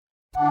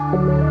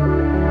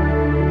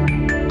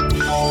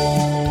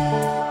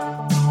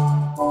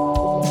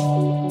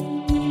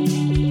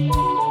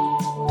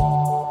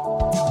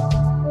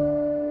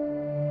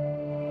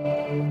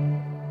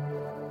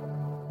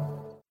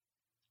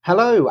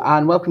Hello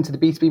and welcome to the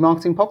B2B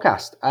Marketing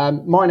Podcast.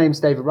 My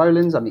name's David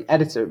Rowlands. I'm the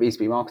editor at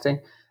B2B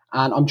Marketing,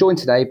 and I'm joined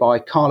today by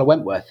Carla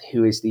Wentworth,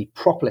 who is the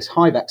Propolis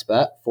Hive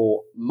expert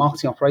for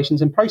marketing operations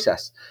and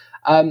process.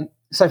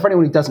 So for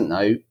anyone who doesn't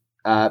know,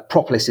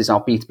 Propolis is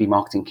our B2B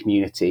marketing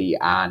community,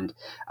 and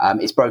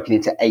it's broken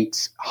into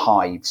 8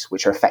 hives,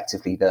 which are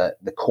effectively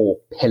the core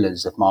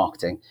pillars of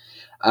marketing.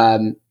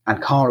 And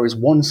Carla is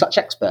one such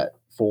expert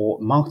for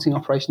marketing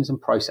operations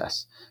and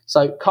process.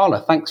 So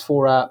Carla, thank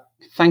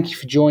you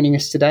for joining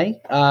us today.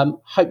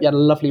 Hope you had a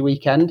lovely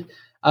weekend.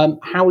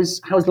 How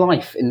is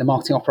life in the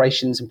marketing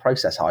operations and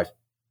process hive?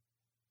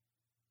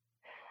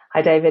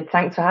 Hi, David.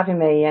 Thanks for having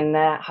me. And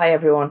hi,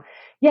 everyone.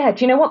 Yeah,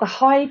 do you know what? The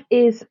hive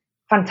is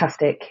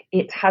fantastic.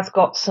 It has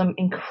got some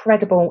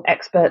incredible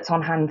experts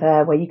on hand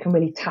there where you can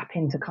really tap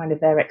into kind of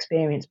their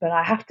experience. But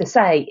I have to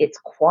say, it's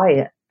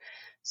quiet.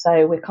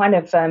 So we're kind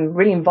of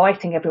really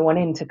inviting everyone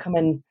in to come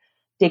and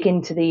dig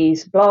into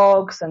these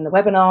blogs and the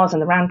webinars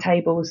and the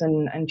roundtables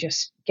and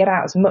just get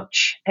out as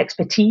much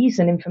expertise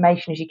and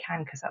information as you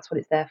can, because that's what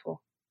it's there for.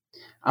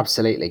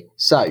 Absolutely.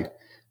 So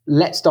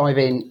let's dive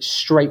in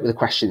straight with the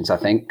questions, I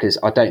think, because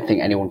I don't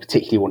think anyone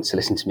particularly wants to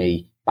listen to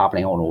me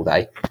babbling on all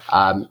day.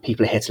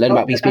 People are here to learn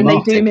about B2B marketing.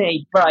 And they do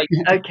me. Right.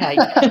 Okay.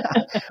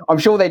 I'm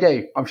sure they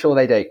do.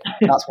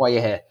 That's why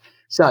you're here.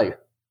 So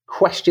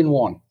question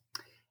 1.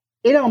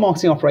 In our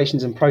marketing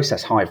operations and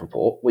process hive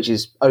report, which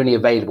is only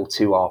available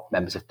to our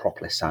members of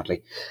Propolis,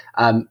 sadly,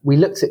 we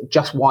looked at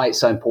just why it's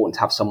so important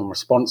to have someone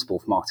responsible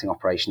for marketing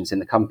operations in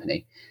the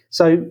company.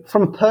 So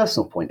from a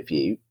personal point of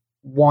view,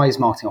 why is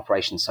marketing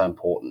operations so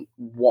important?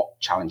 What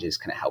challenges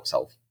can it help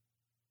solve?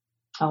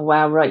 Oh,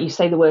 wow. Right. You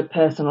say the word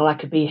personal. I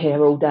could be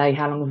here all day.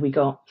 How long have we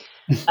got?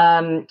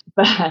 But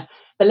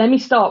let me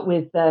start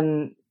with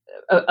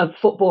a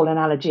football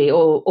analogy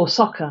or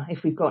soccer,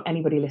 if we've got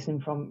anybody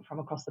listening from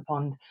across the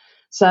pond.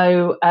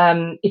 So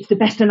it's the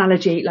best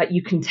analogy. Like,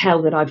 you can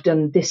tell that I've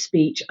done this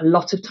speech a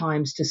lot of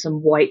times to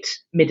some white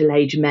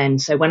middle-aged men.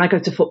 So when I go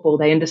to football,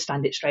 they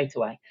understand it straight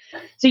away.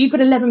 So you've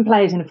got 11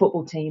 players in a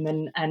football team,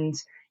 and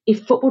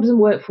if football doesn't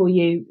work for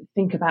you,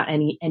 think about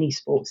any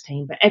sports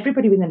team. But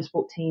everybody within a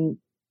sport team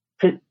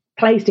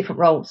plays different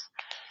roles.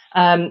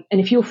 And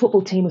if your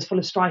football team was full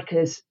of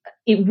strikers,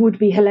 it would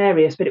be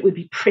hilarious, but it would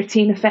be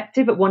pretty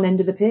ineffective at one end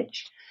of the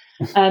pitch.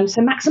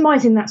 So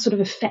maximising that sort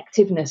of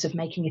effectiveness of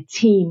making a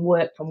team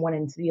work from one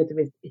end to the other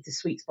is a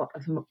sweet spot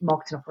of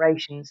marketing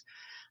operations.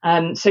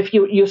 So if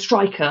you're a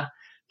striker,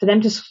 for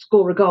them to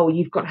score a goal,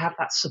 you've got to have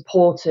that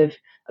support of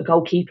a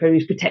goalkeeper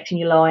who's protecting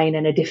your line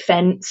and a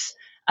defence,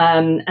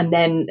 and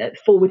then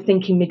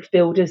forward-thinking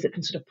midfielders that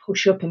can sort of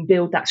push up and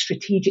build that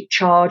strategic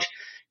charge,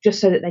 just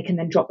so that they can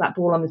then drop that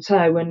ball on the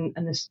toe and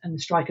the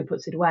striker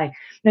puts it away.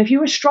 Now, if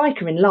you're a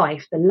striker in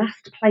life, the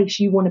last place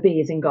you want to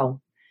be is in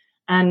goal.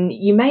 And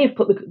you may have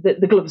put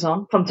the gloves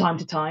on from time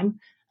to time,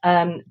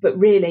 but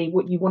really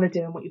what you want to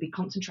do and what you'll be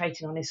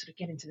concentrating on is sort of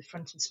getting to the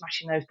front and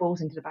smashing those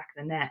balls into the back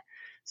of the net.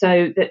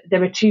 So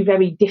there are two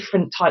very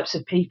different types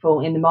of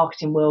people in the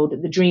marketing world,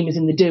 the dreamers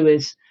and the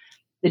doers.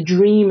 The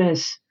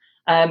dreamers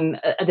are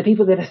the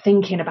people that are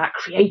thinking about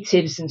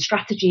creatives and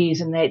strategies,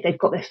 and they've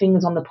got their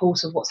fingers on the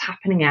pulse of what's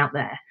happening out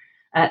there.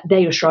 They're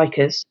your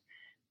strikers.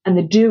 And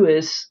the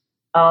doers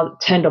are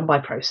turned on by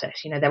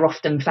process. You know, they're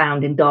often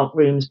found in dark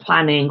rooms,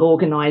 planning,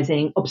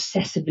 organising,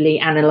 obsessively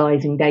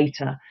analysing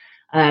data.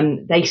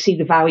 They see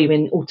the value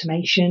in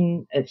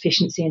automation,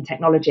 efficiency and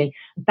technology.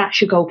 That's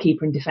your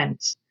goalkeeper in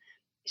defence.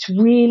 It's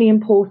really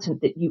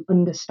important that you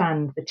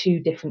understand the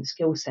two different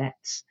skill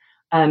sets,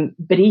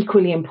 but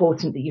equally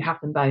important that you have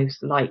them both,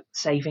 like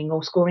saving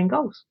or scoring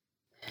goals.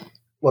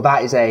 Well,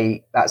 that's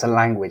a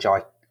language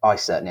I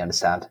certainly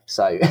understand.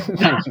 So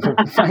thank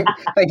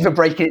you for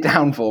breaking it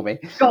down for me.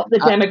 Got the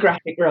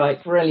demographic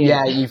right. Brilliant.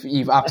 Yeah,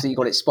 you've absolutely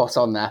got it spot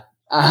on there.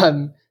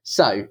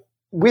 So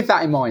with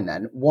that in mind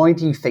then, why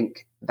do you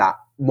think that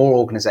more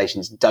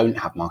organisations don't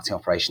have marketing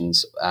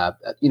operations,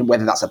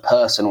 whether that's a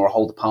person or a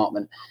whole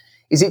department?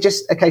 Is it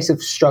just a case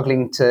of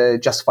struggling to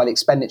justify the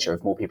expenditure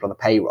of more people on the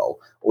payroll,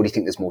 or do you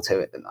think there's more to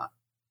it than that?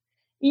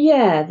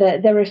 Yeah,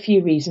 there are a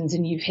few reasons,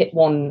 and you've hit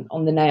one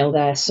on the nail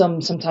there.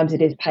 Sometimes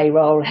it is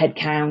payroll,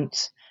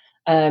 headcount,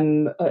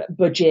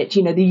 budget,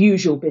 the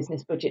usual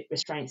business budget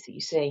restraints that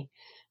you see.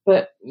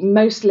 But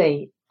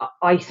mostly,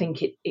 I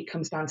think it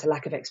comes down to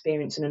lack of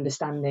experience and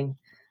understanding.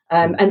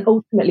 And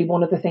ultimately,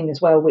 one other thing as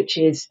well, which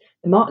is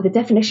the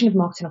definition of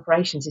marketing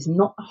operations is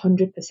not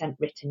 100%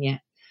 written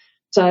yet.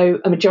 So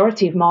a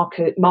majority of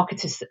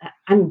marketers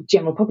and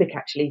general public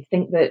actually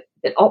think that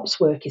ops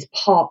work is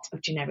part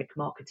of generic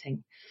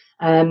marketing.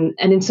 And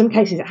in some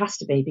cases it has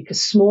to be,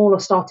 because small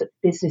or startup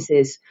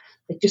businesses,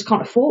 they just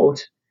can't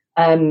afford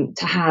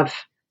to have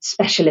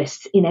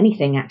specialists in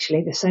anything,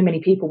 actually. There's so many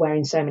people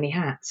wearing so many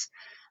hats.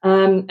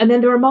 And then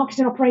there are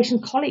marketing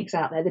operations colleagues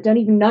out there that don't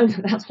even know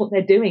that that's what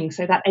they're doing.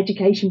 So that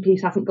education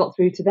piece hasn't got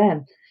through to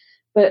them.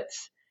 But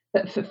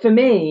for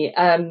me,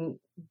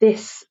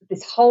 this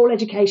whole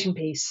education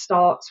piece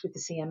starts with the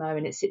CMO,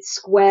 and it sits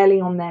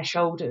squarely on their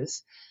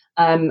shoulders.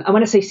 And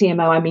when I say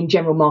CMO, I mean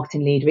general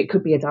marketing leader. It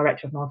could be a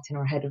director of marketing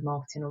or a head of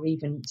marketing or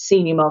even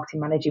senior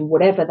marketing manager,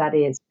 whatever that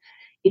is.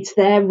 It's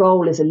their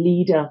role as a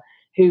leader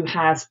who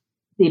has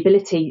the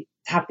ability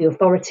to have the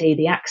authority,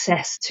 the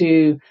access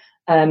to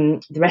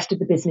the rest of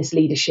the business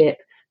leadership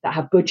that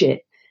have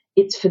budget.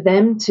 It's for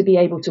them to be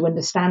able to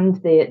understand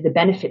the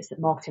benefits that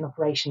marketing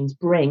operations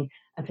bring,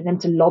 and for them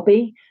to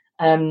lobby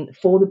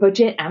for the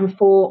budget and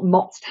for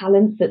MOPS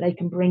talent that they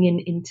can bring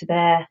into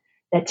their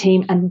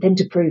team, and then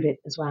to prove it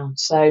as well.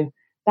 So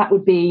that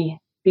would be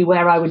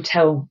where I would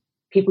tell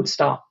people to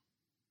start.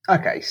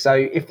 Okay, so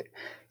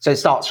it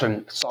starts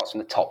from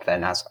the top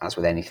then, as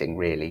with anything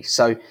really.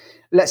 So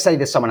let's say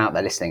there's someone out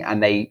there listening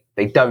and they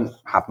don't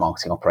have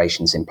marketing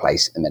operations in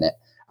place at the minute.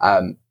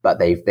 But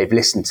they've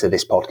listened to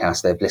this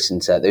podcast,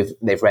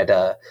 they've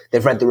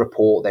read the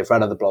report, they've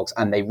read other blogs,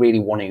 and they really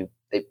want to,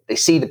 they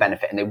see the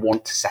benefit and they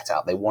want to set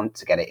out, they want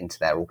to get it into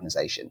their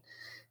organization.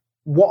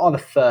 What are the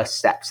first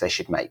steps they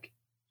should make?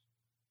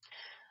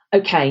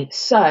 Okay,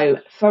 so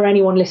for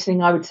anyone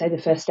listening, I would say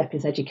the first step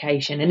is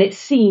education. And it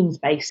seems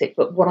basic,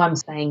 but what I'm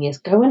saying is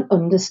go and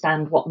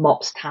understand what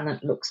MOPS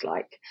talent looks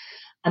like,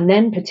 and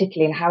then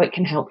particularly how it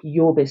can help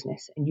your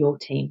business and your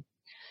team.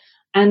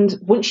 And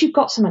once you've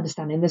got some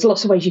understanding, there's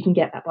lots of ways you can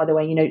get that, by the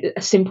way. You know,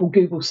 a simple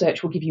Google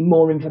search will give you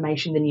more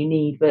information than you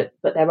need, but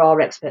there are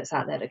experts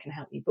out there that can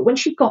help you. But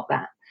once you've got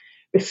that,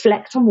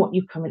 reflect on what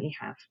you currently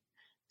have.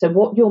 So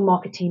what your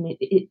marketing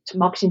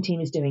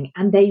team is doing,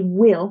 and they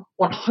will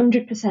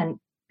 100%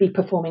 be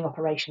performing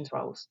operations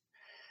roles.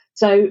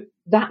 So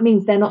that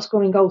means they're not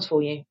scoring goals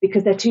for you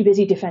because they're too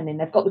busy defending.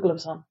 They've got the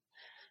gloves on.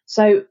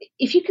 So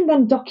if you can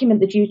then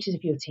document the duties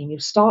of your team, you'll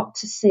start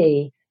to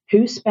see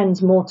who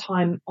spends more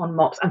time on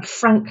MOPS. And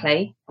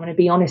frankly, I'm going to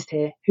be honest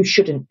here, who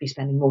shouldn't be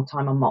spending more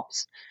time on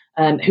MOPS,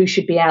 who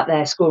should be out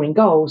there scoring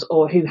goals,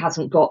 or who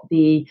hasn't got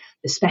the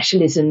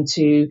specialism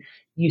to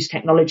use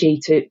technology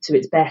to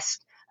its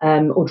best,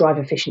 or drive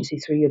efficiency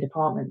through your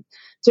department.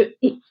 So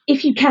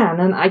if you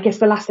can, and I guess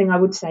the last thing I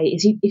would say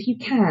is if you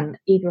can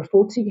either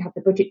afford to, you have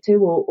the budget to,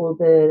 or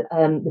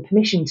the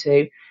permission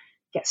to,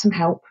 get some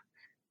help.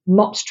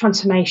 MOPS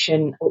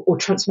transformation or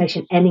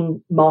transformation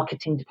any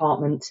marketing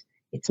department,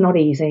 it's not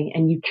easy,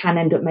 and you can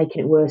end up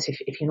making it worse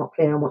if you're not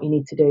clear on what you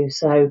need to do.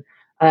 So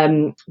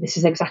this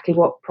is exactly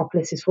what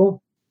Propolis is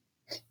for.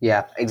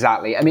 Yeah,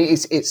 exactly. I mean,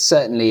 it's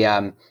certainly,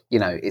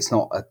 it's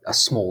not a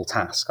small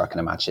task, I can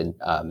imagine,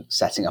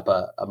 setting up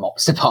a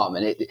MOPS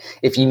department.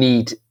 If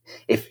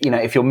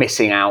you're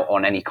missing out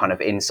on any kind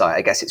of insight,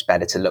 I guess it's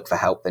better to look for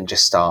help than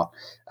just start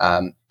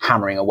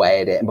hammering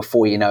away at it. And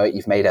before you know it,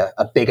 you've made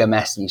a bigger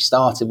mess than you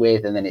started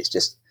with, and then it's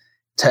just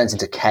turns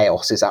into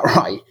chaos. Is that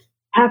right?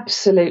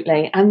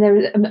 Absolutely. And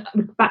there,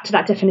 back to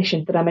that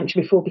definition that I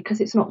mentioned before,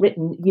 because it's not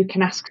written, you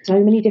can ask so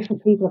many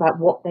different people about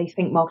what they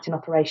think marketing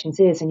operations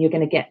is, and you're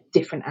going to get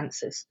different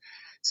answers.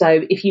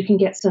 So if you can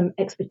get some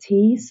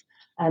expertise,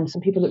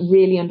 some people that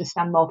really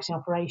understand marketing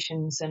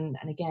operations, and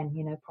again,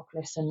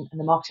 Propolis and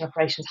the marketing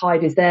operations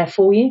hive is there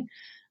for you,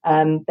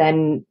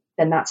 then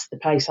that's the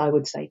place I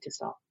would say to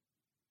start.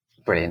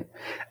 Brilliant.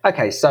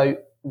 Okay, so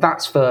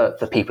that's for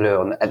people who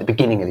are at the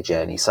beginning of the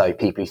journey. So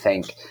people who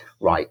think,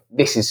 right,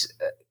 this is...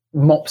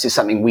 MOPS is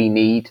something we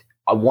need.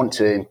 I want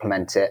to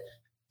implement it.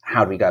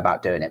 How do we go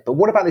about doing it? But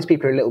what about these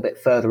people who are a little bit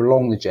further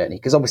along the journey?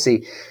 Because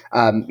obviously,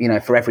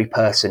 for every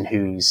person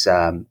who's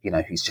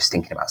just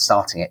thinking about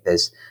starting it,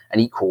 there's an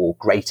equal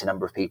greater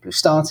number of people who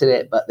started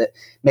it, but that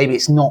maybe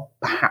it's not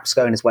perhaps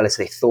going as well as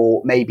they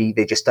thought. Maybe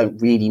they just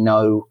don't really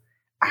know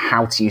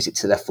how to use it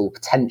to their full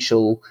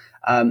potential.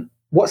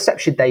 What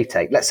steps should they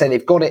take? Let's say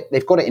they've got it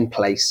in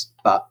place,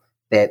 but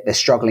they're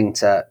struggling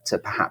to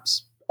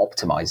perhaps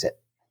optimize it.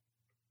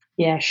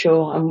 Yeah,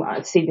 sure.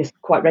 I see this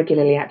quite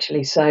regularly,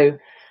 actually. So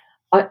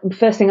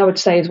first thing I would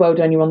say is well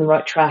done, you're on the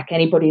right track.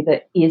 Anybody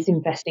that is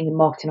investing in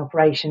marketing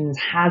operations,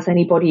 has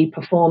anybody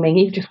performing,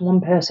 even just one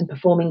person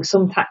performing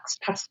some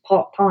task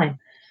part-time,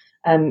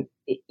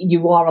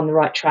 you are on the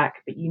right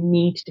track, but you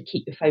need to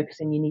keep your focus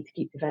and you need to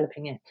keep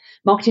developing it.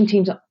 Marketing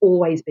teams are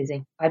always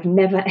busy. I've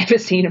never, ever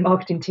seen a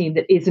marketing team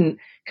that isn't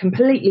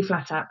completely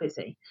flat out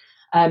busy.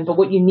 But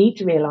what you need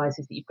to realise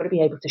is that you've got to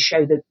be able to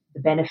show the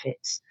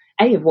benefits,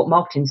 A, of what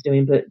marketing's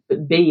doing,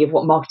 but B, of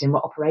what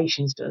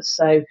operations does.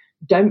 So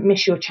don't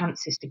miss your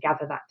chances to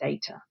gather that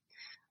data.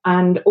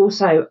 And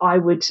also, I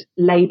would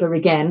labour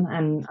again,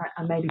 and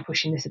I may be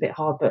pushing this a bit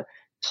hard, but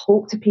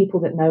talk to people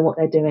that know what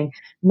they're doing.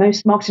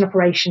 Most marketing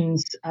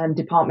operations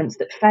departments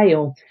that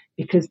fail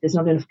because there's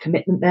not enough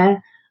commitment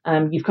there.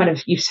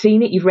 You've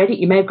seen it, you've read it,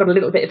 you may have got a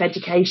little bit of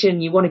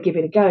education, you want to give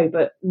it a go,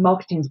 but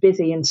marketing's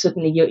busy and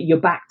suddenly you're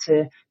back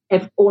to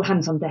all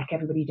hands on deck,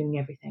 everybody doing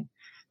everything.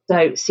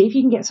 So see if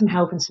you can get some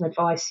help and some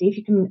advice, see if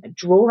you can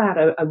draw out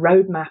a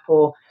roadmap,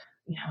 or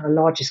a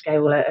larger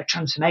scale, a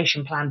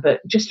transformation plan,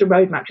 but just a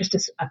roadmap, just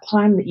a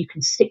plan that you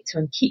can stick to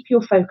and keep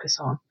your focus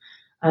on,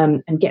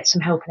 and get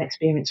some help and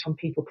experience from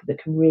people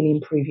that can really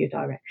improve your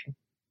direction.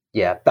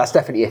 Yeah, that's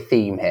definitely a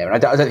theme here.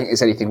 And I don't think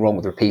there's anything wrong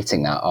with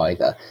repeating that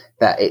either,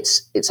 that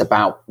it's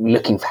about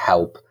looking for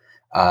help,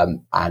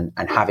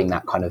 and having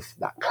that kind of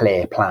that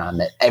clear plan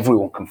that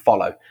everyone can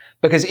follow.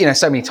 Because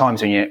so many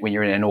times when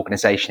you're in an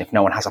organisation, if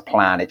no one has a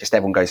plan,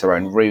 everyone goes their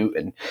own route,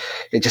 and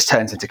it just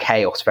turns into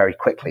chaos very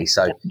quickly.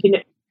 So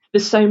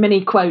there's so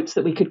many quotes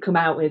that we could come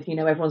out with.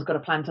 Everyone's got a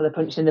plan till they're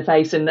punched in the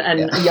face, and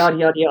yada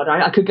yada yada.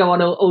 I could go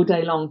on all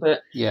day long, but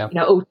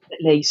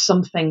ultimately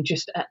something,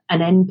 just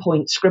an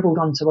endpoint scribbled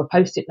onto a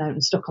post-it note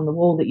and stuck on the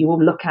wall that you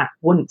will look at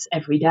once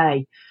every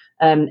day.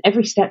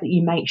 Every step that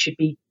you make should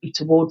be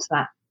towards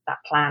that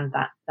plan,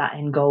 that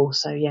end goal.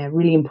 So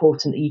really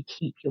important that you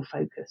keep your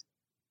focus.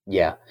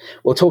 Yeah.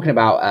 Well, talking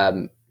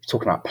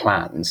about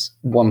plans,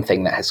 one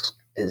thing that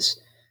has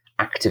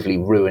actively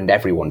ruined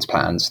everyone's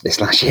plans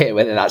this last year,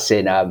 whether that's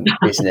in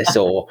business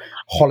or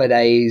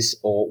holidays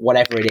or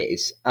whatever it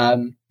is,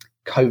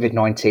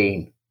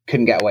 COVID-19,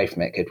 couldn't get away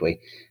from it, could we?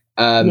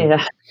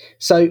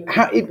 So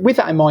with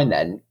that in mind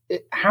then,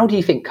 how do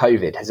you think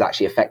COVID has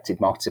actually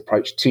affected market's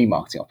approach to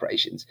marketing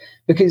operations?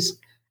 Because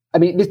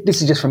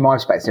this is just from my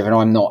perspective, and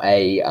I'm not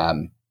a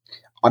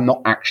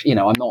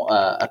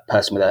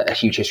person with a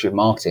huge history of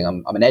marketing.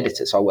 I'm an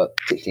editor, so I work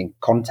particularly in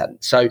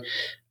content. So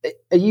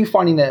are you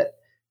finding that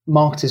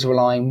marketers are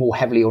relying more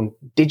heavily on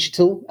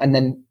digital, and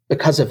then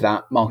because of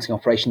that, marketing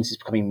operations is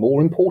becoming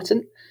more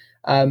important?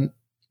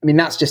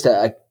 That's just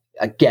a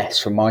guess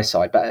from my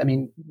side, but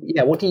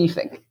what do you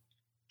think?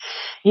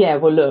 Yeah,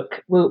 well,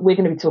 look, we're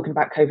going to be talking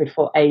about COVID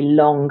for a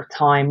long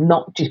time,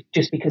 not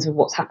just because of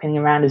what's happening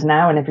around us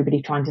now and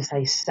everybody trying to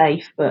stay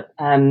safe, but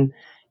we're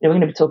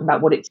going to be talking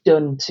about what it's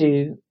done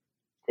to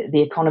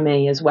the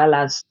economy as well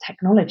as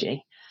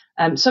technology.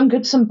 Some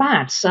good, some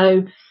bad.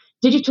 So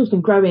digital's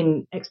been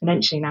growing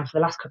exponentially now for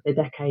the last couple of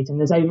decades, and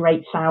there's over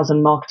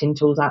 8,000 marketing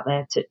tools out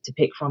there to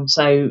pick from.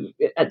 So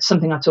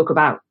something I talk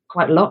about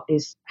quite a lot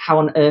is how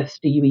on earth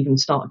do you even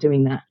start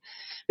doing that?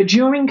 But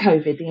during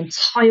COVID, the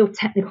entire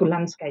technical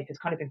landscape has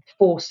kind of been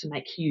forced to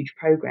make huge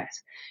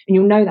progress. And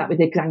you'll know that with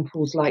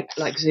examples like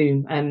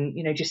Zoom.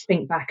 Just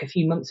think back a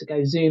few months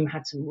ago, Zoom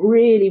had some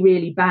really,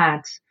 really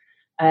bad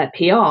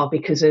PR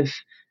because of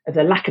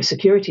the lack of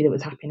security that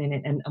was happening in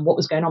it and what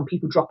was going on,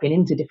 people dropping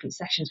into different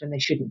sessions when they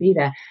shouldn't be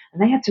there.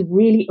 And they had to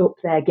really up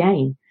their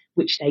game,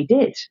 which they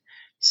did.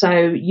 So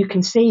you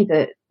can see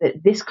that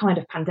this kind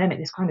of pandemic,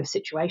 this kind of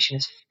situation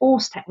has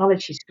forced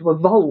technologies to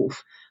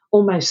evolve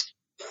almost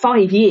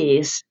 5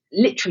 years,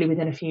 literally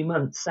within a few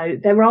months. So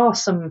there are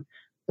some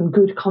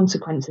good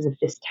consequences of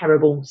this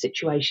terrible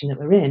situation that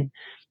we're in.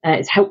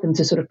 It's helped them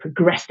to sort of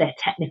progress their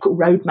technical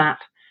roadmap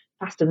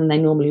faster than they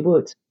normally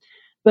would.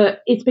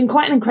 But it's been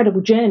quite an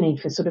incredible journey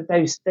for sort of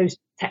those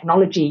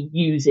technology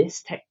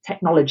users,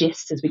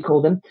 technologists as we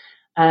call them,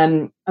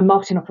 and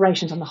marketing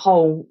operations on the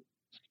whole.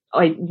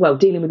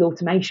 Dealing with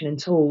automation and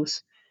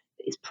tools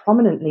is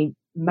prominently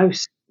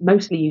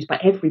mostly used by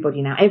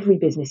everybody now. Every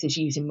business is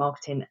using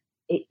marketing.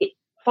 It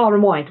far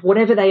and wide,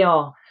 whatever they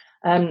are.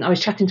 I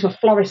was chatting to a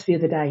florist the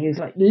other day who's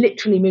like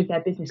literally moved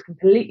their business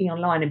completely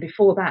online, and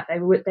before that they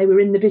were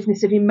in the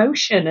business of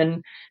emotion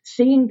and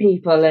seeing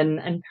people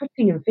and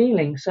touching and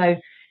feeling. So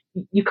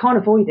you can't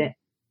avoid it.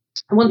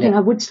 And one thing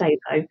I would say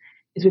though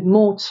is with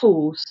more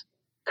tools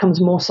comes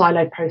more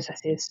siloed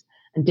processes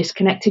and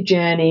disconnected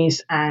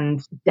journeys,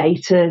 and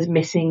data is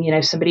missing.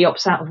 Somebody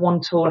opts out of one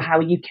tool. How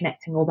are you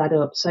connecting all that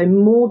up? So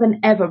more than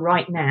ever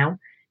right now,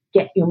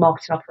 get your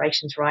marketing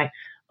operations right.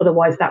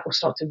 Otherwise, that will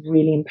start to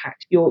really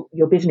impact your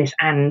business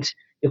and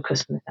your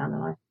customers down the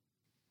line.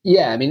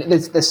 Yeah,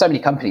 there's so many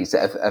companies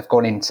that have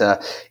gone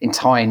into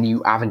entire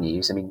new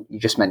avenues. You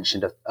just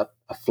mentioned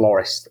a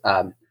florist.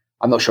 I'm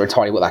not sure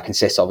entirely what that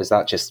consists of. Is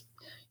that just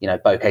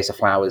bouquets of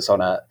flowers on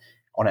an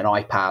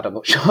iPad?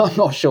 I'm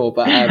not sure,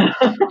 but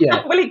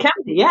well, it can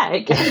be. Yeah,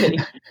 it can be.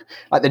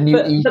 Like the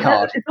new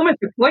e-card. It's almost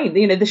the point.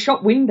 The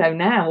shop window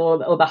now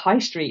or the high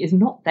street is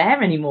not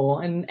there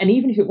anymore, and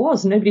even if it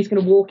was, nobody's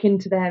going to walk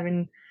into there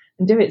and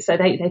do it. So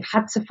they've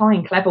had to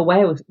find clever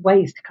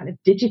ways to kind of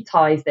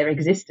digitize their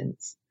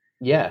existence.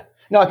 Yeah.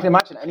 No, I can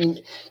imagine.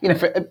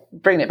 For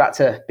bringing it back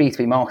to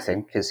B2B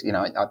marketing, because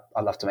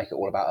I love to make it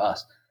all about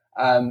us.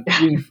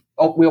 We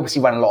obviously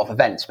run a lot of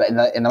events, but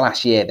in the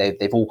last year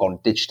they've all gone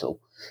digital,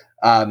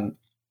 and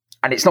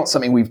it's not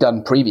something we've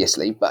done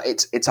previously, but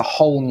it's a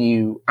whole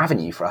new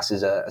avenue for us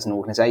as an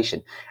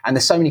organisation. And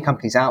there's so many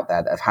companies out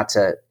there that have had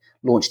to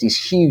launch these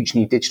huge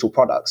new digital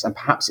products, and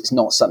perhaps it's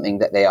not something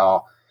that they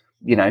are.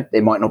 They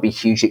might not be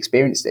hugely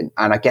experienced in.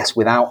 And I guess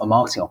without a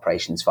marketing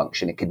operations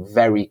function, it could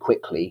very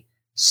quickly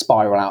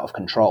spiral out of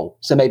control.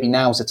 So maybe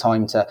now's the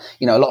time to,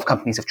 a lot of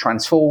companies have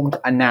transformed,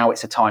 and now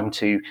it's a time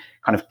to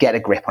kind of get a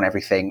grip on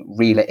everything,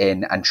 reel it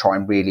in, and try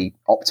and really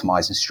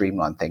optimize and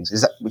streamline things.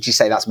 Would you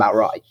say that's about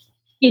right?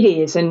 It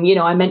is. And,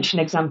 I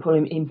mentioned an example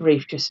in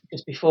brief just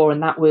before,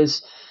 and that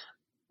was,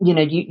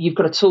 you've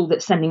got a tool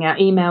that's sending out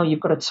email, you've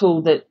got a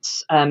tool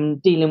that's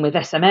dealing with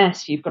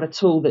SMS, you've got a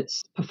tool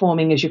that's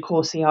performing as your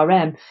core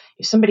CRM.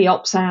 If somebody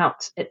opts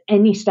out at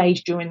any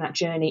stage during that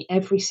journey,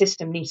 every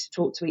system needs to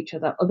talk to each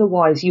other.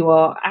 Otherwise, you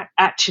are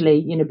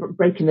actually,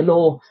 breaking the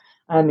law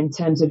in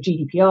terms of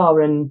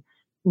GDPR and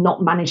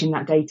not managing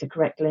that data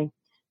correctly.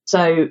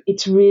 So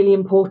it's really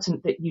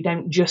important that you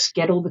don't just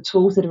get all the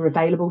tools that are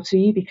available to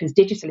you, because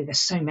digitally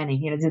there's so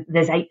many.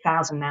 There's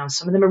 8,000 now.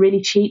 Some of them are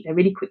really cheap. They're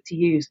really quick to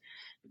use.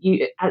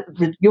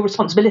 Your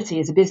responsibility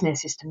as a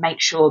business is to make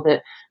sure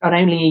that not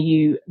only are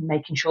you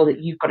making sure that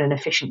you've got an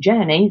efficient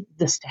journey,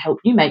 thus to help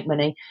you make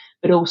money,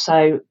 but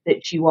also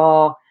that you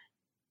are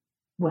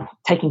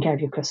taking care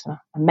of your customer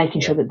and making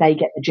sure that they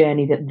get the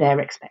journey that they're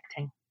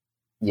expecting.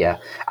 Yeah,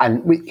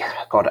 and we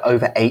got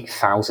over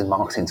 8,000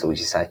 marketing tools.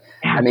 You say?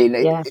 I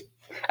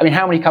mean,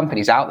 how many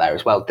companies out there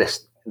as well?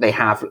 They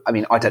have. I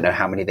mean, I don't know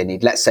how many they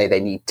need. Let's say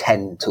they need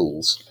 10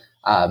 tools.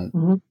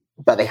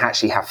 But they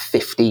actually have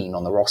 15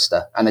 on the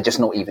roster and they're just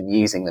not even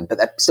using them, but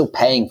they're still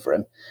paying for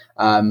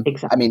them.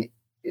 Exactly. I mean,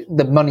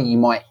 the money you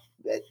might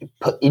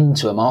put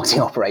into a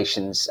marketing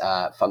operations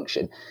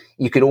function,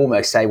 you could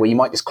almost say, well, you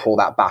might just claw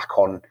that back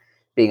on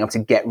being able to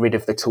get rid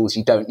of the tools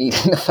you don't need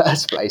in the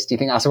first place. Do you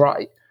think that's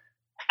right?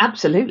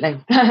 Absolutely.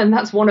 And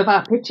that's one of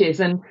our pitches.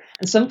 And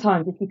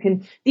sometimes if you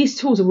can, these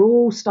tools are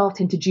all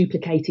starting to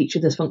duplicate each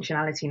other's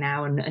functionality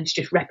now, and it's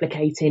just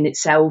replicating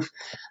itself.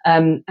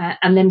 And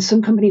then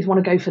some companies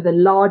want to go for the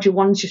larger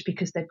ones just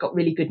because they've got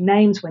really good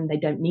names when they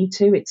don't need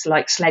to. It's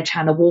like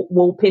sledgehammer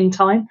wall pin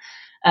time.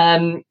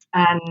 And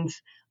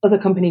other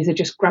companies are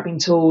just grabbing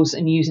tools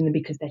and using them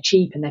because they're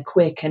cheap and they're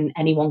quick and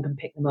anyone can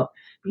pick them up.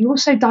 But you're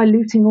also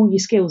diluting all your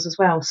skills as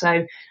well.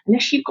 So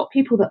unless you've got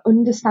people that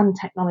understand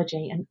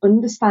technology and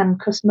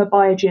understand customer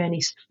buyer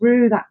journeys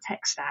through that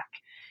tech stack,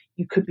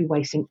 you could be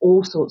wasting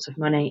all sorts of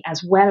money,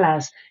 as well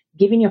as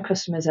giving your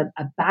customers a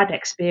bad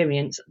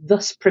experience,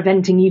 thus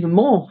preventing even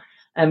more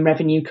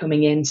revenue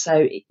coming in.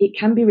 So it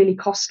can be really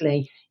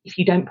costly if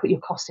you don't put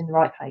your cost in the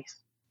right place.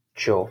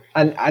 Sure.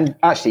 And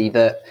actually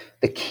the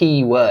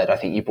key word I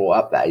think you brought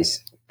up there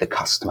is the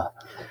customer,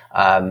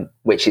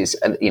 which is,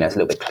 it's a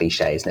little bit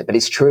cliche, isn't it? But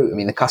it's true. I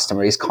mean, the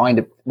customer is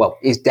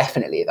is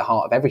definitely at the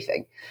heart of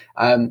everything.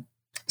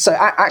 So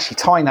actually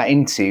tying that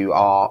into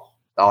our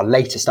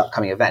latest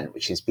upcoming event,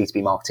 which is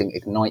B2B Marketing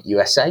Ignite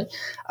USA,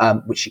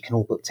 which you can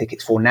all book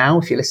tickets for now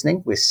if you're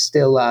listening. We're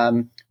still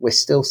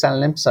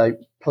selling them, so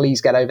please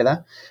get over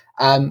there.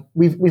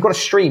 We've got a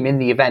stream in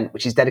the event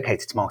which is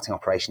dedicated to marketing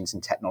operations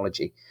and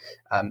technology.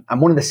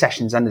 And one of the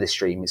sessions under the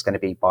stream is going to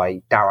be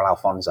by Daryl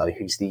Alfonso,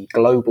 who's the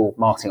Global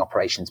Marketing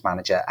Operations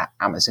Manager at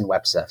Amazon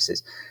Web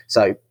Services.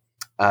 So,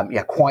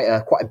 quite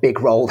a big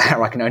role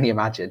there, I can only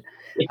imagine.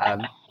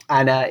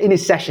 And in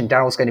his session,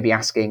 Daryl's going to be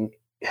asking,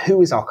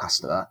 who is our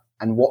customer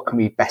and what can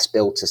we best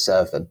build to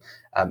serve them?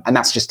 And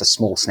that's just a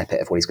small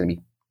snippet of what he's going to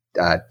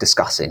be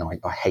discussing,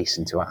 I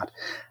hasten to add.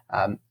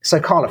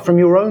 So, Carla, from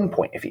your own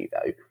point of view,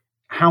 though,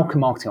 how can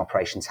marketing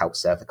operations help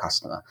serve the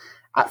customer?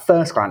 At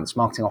first glance,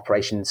 marketing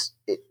operations,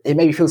 it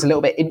maybe feels a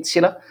little bit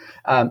insular,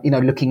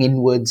 looking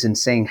inwards and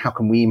saying, how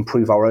can we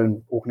improve our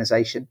own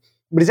organization?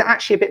 But is it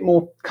actually a bit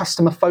more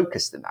customer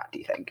focused than that, do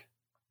you think?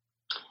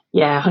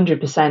 Yeah,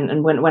 100%.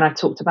 And when I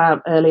talked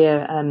about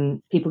earlier,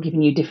 people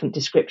giving you different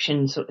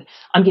descriptions,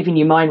 I'm giving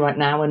you mine right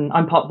now, and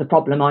I'm part of the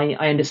problem. I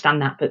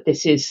understand that, but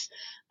this is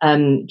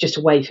just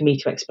a way for me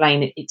to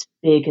explain it. It's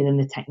bigger than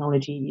the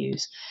technology you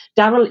use.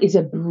 Daryl is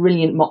a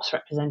brilliant MOPS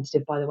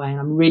representative, by the way, and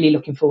I'm really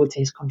looking forward to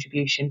his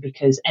contribution,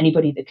 because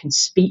anybody that can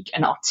speak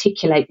and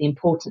articulate the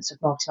importance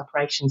of marketing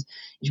operations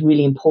is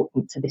really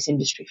important to this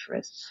industry for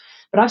us.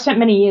 But I've spent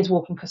many years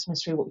walking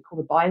customers through what we call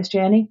the buyer's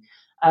journey.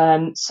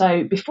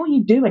 So before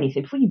you do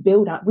anything, before you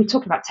build out, we're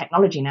talking about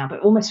technology now,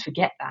 but almost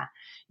forget that.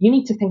 You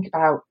need to think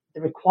about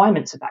the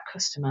requirements of that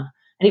customer.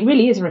 And it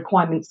really is a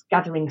requirements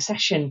gathering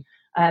session.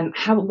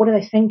 What are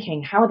they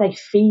thinking? How are they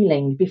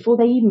feeling before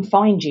they even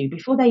find you,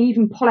 before they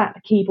even pull out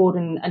the keyboard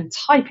and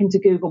type into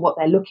Google what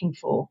they're looking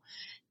for?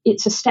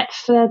 It's a step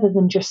further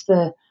than just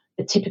the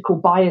typical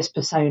buyer's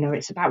persona.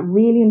 It's about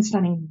really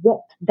understanding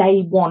what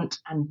they want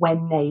and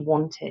when they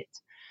want it.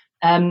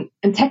 And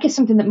tech is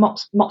something that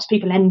MOPS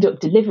people end up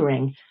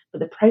delivering, but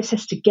the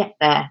process to get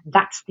there,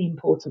 that's the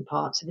important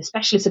part. So the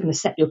specialists are going to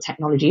set your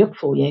technology up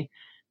for you,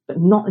 but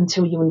not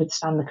until you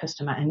understand the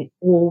customer, and it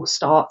all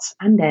starts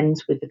and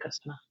ends with the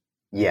customer.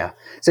 Yeah.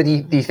 So do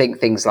you think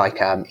things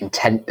like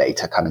intent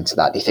data come into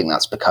that? Do you think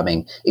that's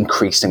becoming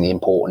increasingly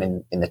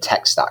important in the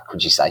tech stack,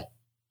 would you say?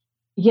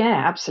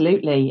 Yeah,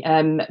 absolutely.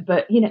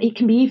 But it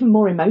can be even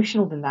more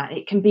emotional than that.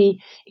 It can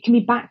be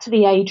back to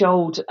the age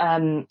old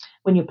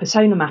when you're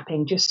persona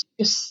mapping, just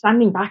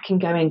standing back and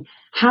going,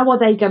 how are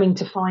they going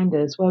to find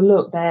us? Well,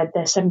 look, they're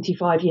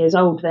 75 years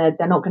old. They're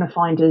not going to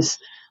find us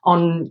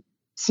on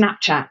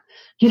Snapchat,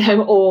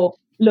 or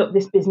look,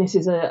 this business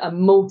is a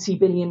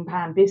multi-billion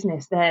pound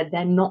business.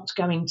 They're not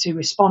going to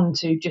respond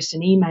to just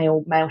an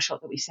mail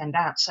shot that we send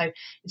out. So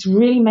it's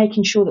really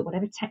making sure that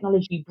whatever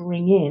technology you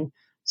bring in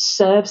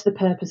serves the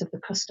purpose of the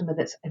customer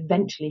that's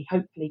eventually,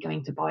 hopefully,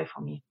 going to buy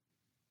from you.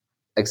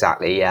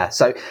 Exactly, yeah.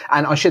 So,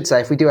 and I should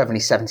say, if we do have any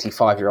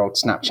 75-year-old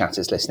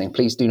Snapchatters listening,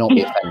 please do not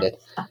be offended.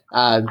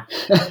 I'm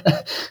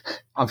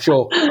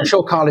sure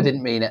Carla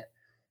didn't mean it.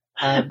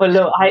 Well,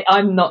 look,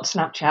 I'm not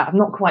Snapchat. I'm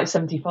not quite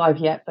 75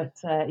 yet, but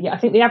I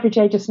think the average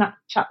age of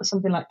Snapchat was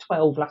something like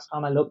 12 last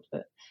time I looked.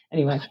 But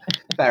anyway,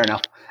 fair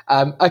enough.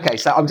 Okay,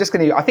 so I'm just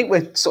going to. I think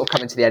we're sort of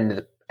coming to the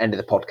end end of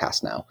the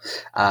podcast now.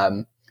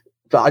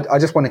 But I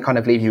just want to kind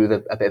of leave you with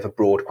a bit of a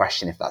broad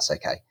question, if that's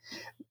okay.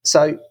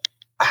 So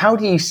how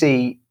do you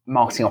see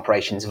marketing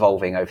operations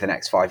evolving over the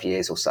next 5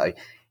 years or so?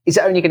 Is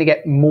it only going to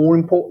get more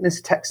important as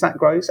the tech stack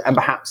grows and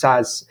perhaps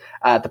as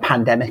the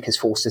pandemic has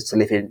forced us to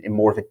live in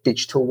more of a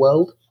digital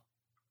world?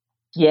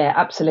 Yeah,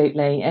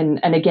 absolutely. And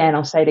again,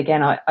 I'll say it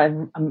again,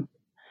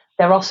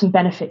 there are some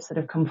benefits that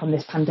have come from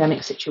this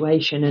pandemic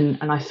situation.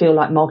 And I feel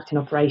like marketing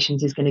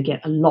operations is going to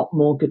get a lot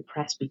more good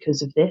press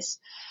because of this.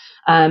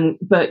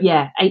 But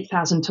yeah,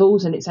 8,000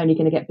 tools, and it's only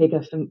going to get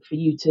bigger for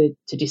you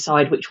to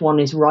decide which one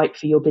is right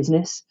for your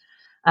business.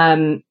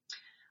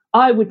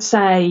 I would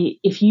say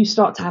if you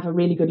start to have a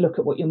really good look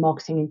at what your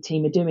marketing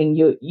team are doing,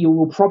 you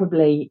will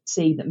probably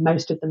see that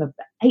most of them,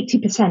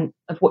 80%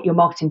 of what your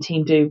marketing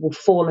team do will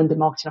fall under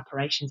marketing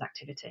operations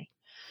activity.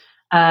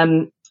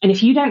 And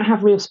if you don't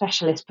have real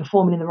specialists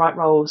performing in the right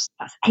roles,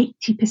 that's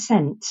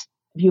 80%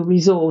 of your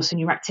resource and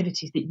your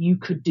activities that you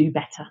could do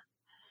better.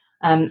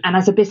 And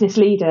as a business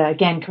leader,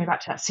 again, coming back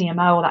to that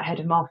CMO or that head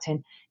of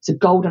marketing, it's a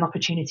golden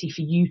opportunity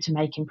for you to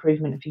make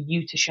improvement and for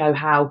you to show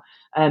how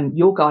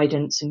your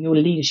guidance and your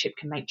leadership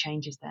can make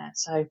changes there.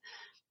 So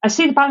I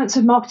see the balance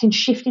of marketing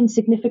shifting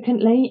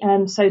significantly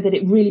so that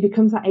it really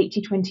becomes that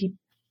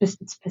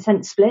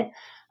 80-20% split.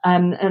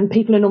 And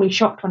people are normally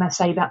shocked when I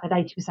say that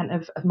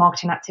 80% of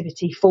marketing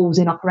activity falls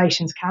in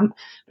operations camp.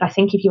 But I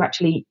think if you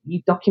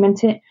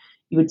document it,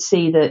 you would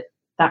see that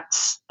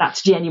that's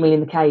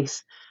genuinely the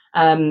case.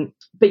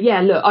 But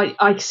yeah, look,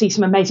 I see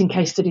some amazing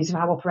case studies of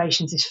how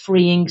operations is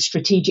freeing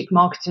strategic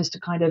marketers to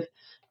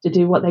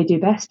do what they do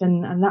best,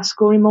 and that's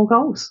scoring more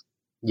goals.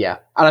 Yeah,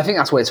 and I think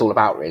that's what it's all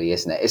about, really,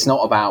 isn't it? It's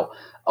not about,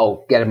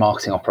 get a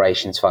marketing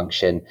operations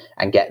function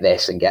and get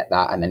this and get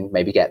that and then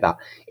maybe get that.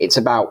 It's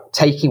about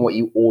taking what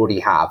you already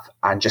have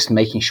and just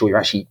making sure you're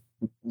actually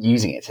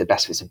using it to the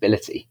best of its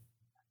ability.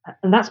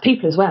 And that's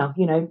people as well,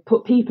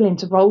 put people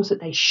into roles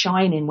that they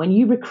shine in. When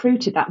you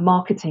recruited that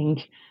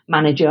marketing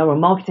manager or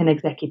marketing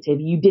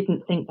executive, you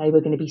didn't think they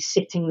were going to be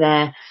sitting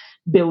there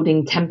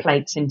building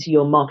templates into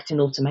your marketing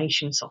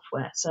automation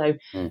software. So,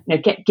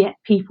 get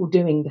people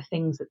doing the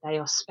things that they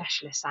are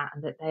specialists at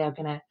and that they are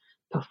going to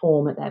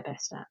perform at their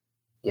best at.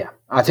 Yeah,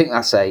 I think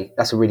that's a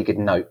really good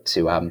note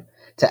to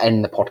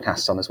end the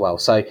podcast on as well.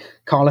 So,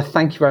 Carla,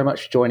 thank you very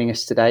much for joining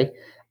us today.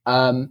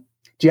 Do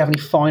you have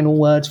any final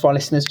words for our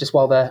listeners just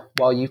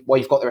while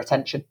you've got their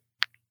attention?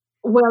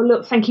 Well,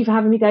 look, thank you for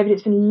having me, David.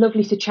 It's been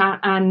lovely to chat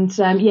and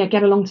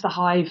get along to the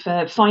Hive,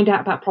 find out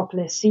about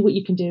Propolis, see what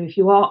you can do. If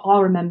you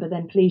are a member,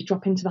 then please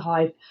drop into the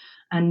Hive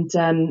and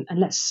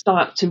let's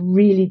start to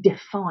really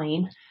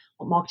define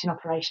what marketing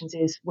operations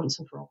is once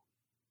and for all.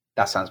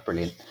 That sounds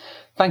brilliant.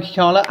 Thank you,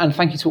 Carla, and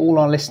thank you to all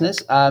our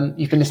listeners.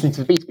 You've been listening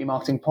to the B2B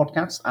Marketing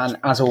Podcast, and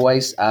as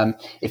always,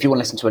 if you want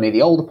to listen to any of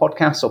the older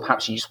podcasts, or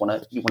perhaps you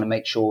want to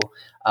make sure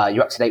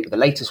you're up to date with the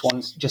latest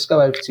ones, just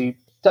go over to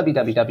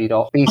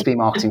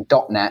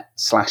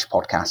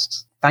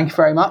www.b2bmarketing.net/podcasts. Thank you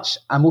very much,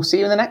 and we'll see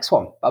you in the next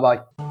one.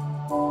 Bye-bye.